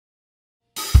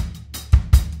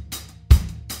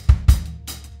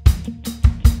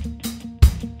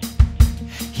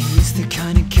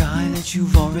that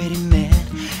you've already met.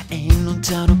 Ain't no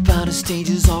doubt about it, stage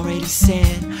is already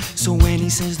set. So when he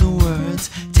says the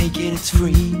words, take it, it's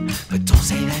free. But don't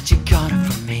say that you got it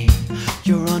from me.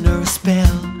 You're under a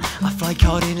spell, I fly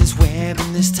caught in his web,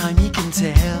 and this time he can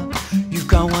tell you've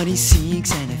got what he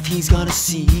seeks. And if he's got a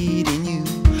seed in you,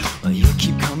 well, you'll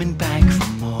keep coming back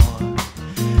for more,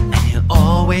 and he'll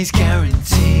always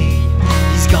guarantee